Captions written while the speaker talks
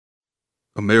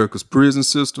America's prison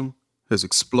system has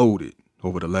exploded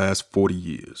over the last 40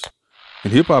 years.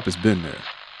 And hip-hop has been there,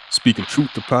 speaking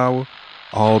truth to power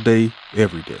all day,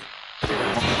 every day.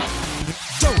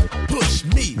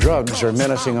 Drugs are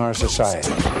menacing our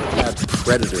society. We have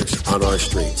predators on our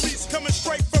streets.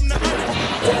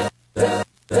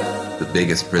 The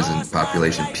biggest prison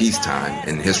population peacetime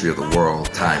in the history of the world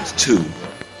 ×2.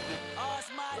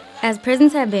 As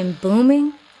prisons have been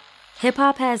booming,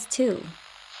 hip-hop has too.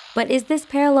 But is this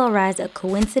parallel rise a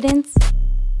coincidence?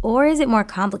 Or is it more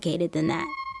complicated than that?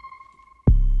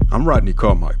 I'm Rodney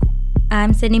Carmichael.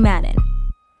 I'm Sidney Madden.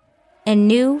 And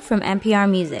new from NPR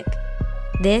Music,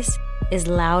 this is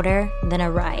Louder Than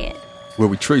A Riot, where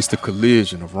we trace the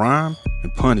collision of rhyme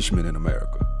and punishment in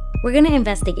America. We're going to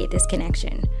investigate this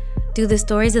connection through the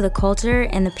stories of the culture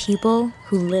and the people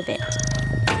who live it.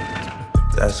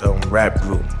 That's a rap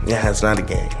group. Yeah, it's not a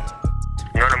gang.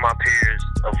 None of my peers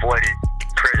avoided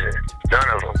prison. None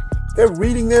of them. They're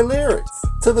reading their lyrics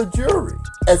to the jury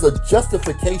as a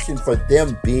justification for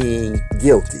them being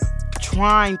guilty.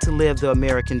 Trying to live the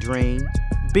American dream,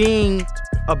 being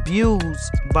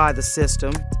abused by the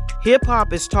system.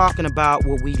 Hip-hop is talking about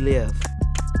what we live.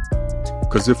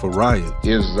 Because if a riot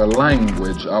is the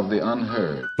language of the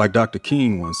unheard, like Dr.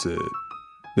 King once said,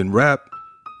 then rap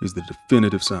is the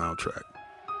definitive soundtrack.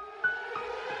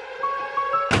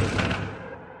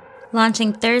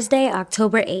 Launching Thursday,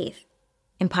 October 8th,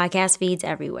 in podcast feeds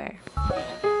everywhere.